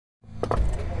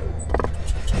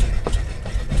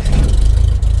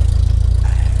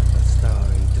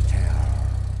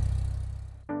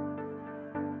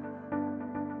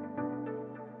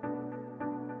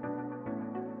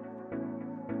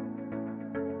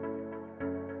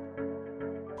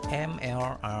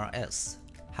K-MLRS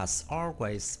has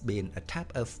always been a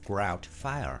type of ground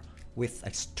fire with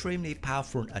extremely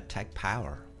powerful attack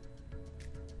power.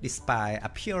 Despite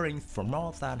appearing for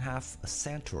more than half a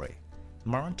century,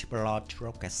 multiple large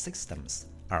rocket systems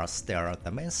are still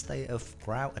the mainstay of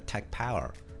ground attack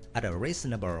power at a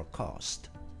reasonable cost.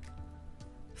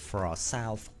 For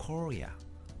South Korea,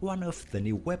 one of the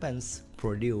new weapons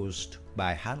produced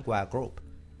by Hanwha Group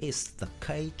is the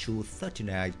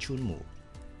K239 Chunmoo,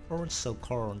 also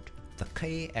called the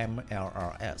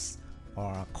K-MLRS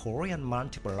or Korean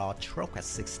Multiple Launch Rocket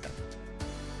System.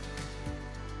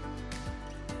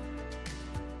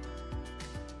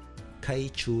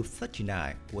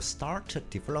 K239 was started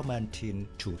development in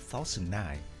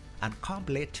 2009 and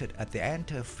completed at the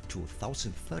end of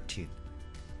 2013.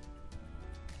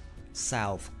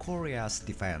 South Korea's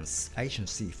Defense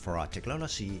Agency for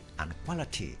Technology and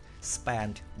Quality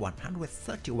spent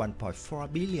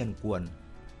 131.4 billion won,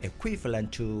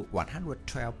 equivalent to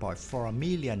 $112.4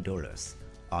 million,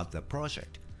 on the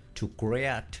project to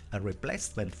create a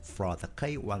replacement for the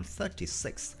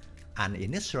K-136, and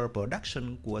initial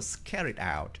production was carried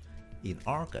out in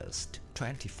August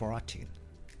 2014.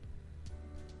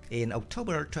 In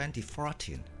October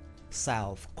 2014,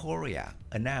 South Korea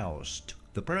announced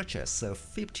the purchase of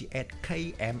 58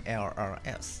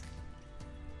 K-MLRS.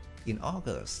 In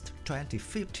August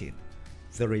 2015,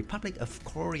 the Republic of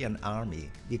Korean Army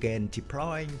began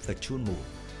deploying the Chunmoo.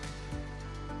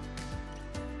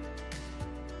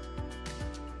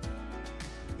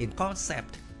 In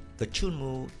concept, the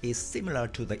Chunmoo is similar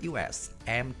to the US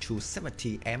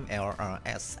M270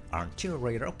 MLRS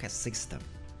artillery rocket system.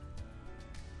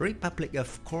 Republic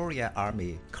of Korea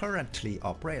Army currently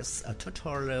operates a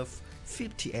total of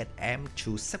 58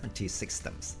 M270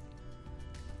 systems.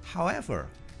 However,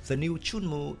 the new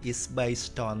Chunmoo is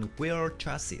based on wheel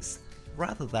chassis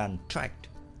rather than tracked.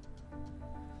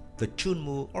 The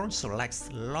Chunmoo also lacks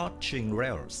launching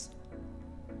rails.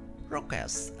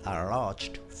 Rockets are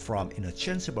launched from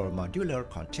interchangeable modular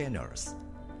containers.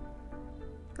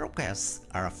 Rockets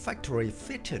are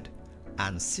factory-fitted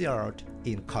and sealed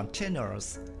in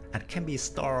containers and can be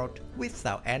stored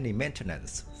without any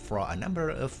maintenance for a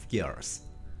number of years.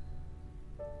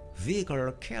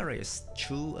 Vehicle carries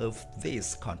 2 of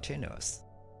these containers.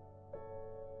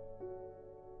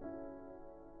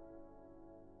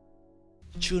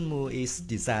 Chunmoo is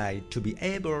designed to be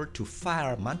able to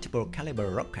fire multiple caliber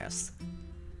rockets.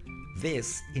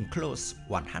 This includes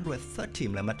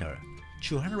 130mm,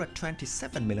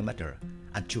 227mm,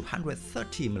 and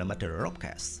 230mm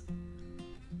rockets.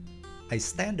 A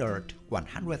standard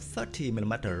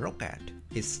 130mm rocket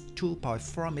is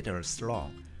 2.4 meters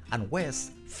long and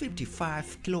weighs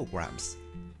 55 kilograms.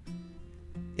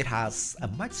 It has a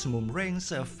maximum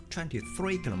range of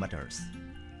 23 kilometers.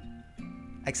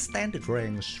 Extended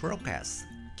range rockets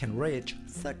can reach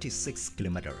 36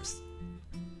 kilometers.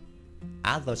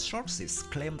 Other sources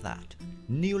claim that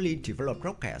newly developed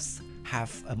rockets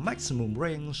have a maximum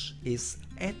range is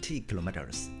 80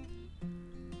 kilometers.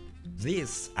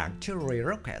 These artillery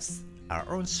rockets are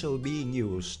also being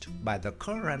used by the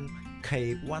current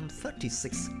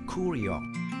K-136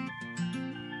 Kuryong.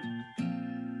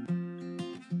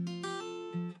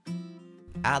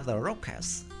 Other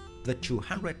rockets, the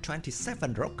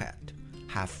 227 rocket,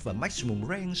 have a maximum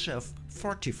range of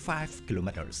 45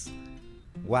 kilometers,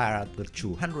 while the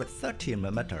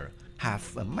 230mm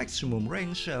have a maximum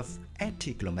range of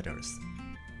 80 kilometers.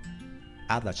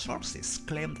 Other sources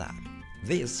claim that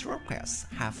these rockets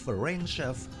have a range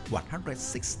of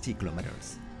 160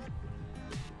 kilometers.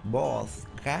 Both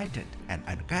guided and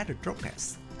unguided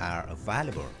rockets are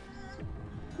available.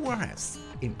 Warheads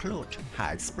include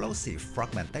high explosive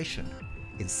fragmentation,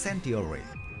 incendiary,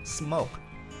 smoke,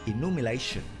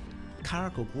 illumination,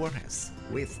 cargo warheads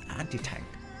with anti-tank,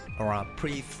 or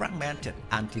pre-fragmented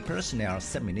anti-personnel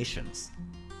submunitions.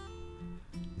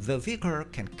 The vehicle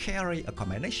can carry a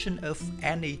combination of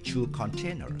any 2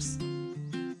 containers.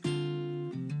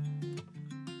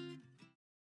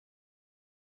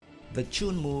 The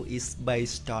Chunmoo is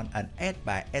based on an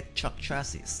 8x8 truck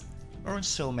chassis,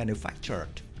 also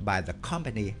manufactured by the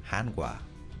company Hanwha.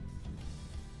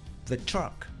 The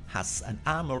truck has an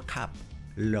armor cap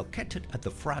located at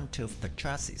the front of the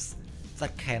chassis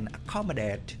that can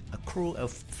accommodate a crew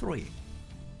of 3.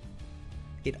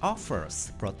 It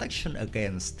offers protection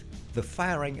against the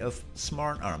firing of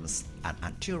small arms and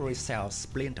artillery cell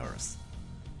splinters.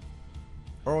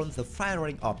 All the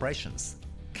firing operations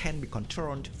can be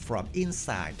controlled from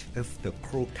inside of the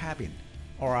crew cabin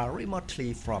or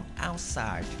remotely from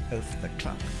outside of the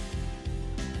truck.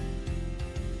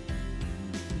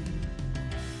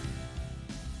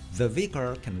 The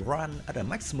vehicle can run at a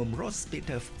maximum road speed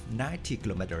of 90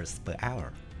 km per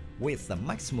hour, with a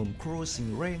maximum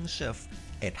cruising range of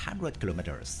 800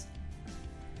 km.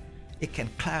 It can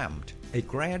climb a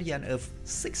gradient of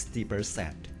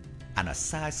 60% and a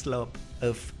side slope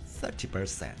of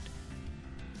 30%.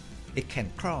 It can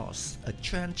cross a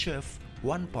trench of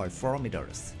 1.4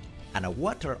 meters and a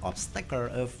water obstacle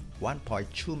of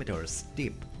 1.2 meters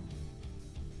deep.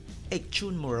 A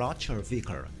Chunmoo launcher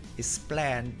vehicle is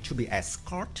planned to be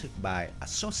escorted by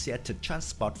associated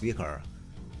transport vehicle,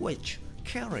 which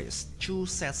carries 2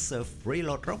 sets of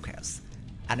reload rockets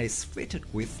and is fitted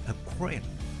with a crane.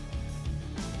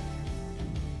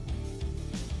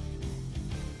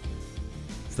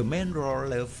 The main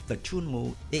role of the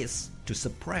Chunmoo is to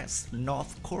suppress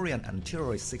North Korean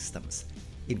artillery systems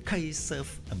in case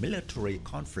of a military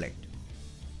conflict.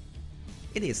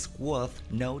 It is worth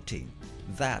noting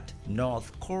that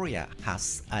North Korea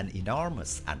has an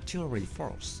enormous artillery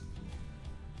force.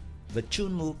 The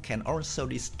Chunmoo can also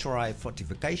destroy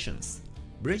fortifications,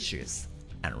 bridges,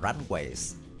 and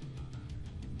runways.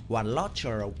 One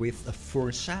launcher with a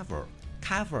full shovel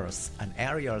covers an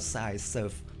area size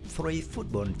of 3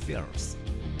 football fields.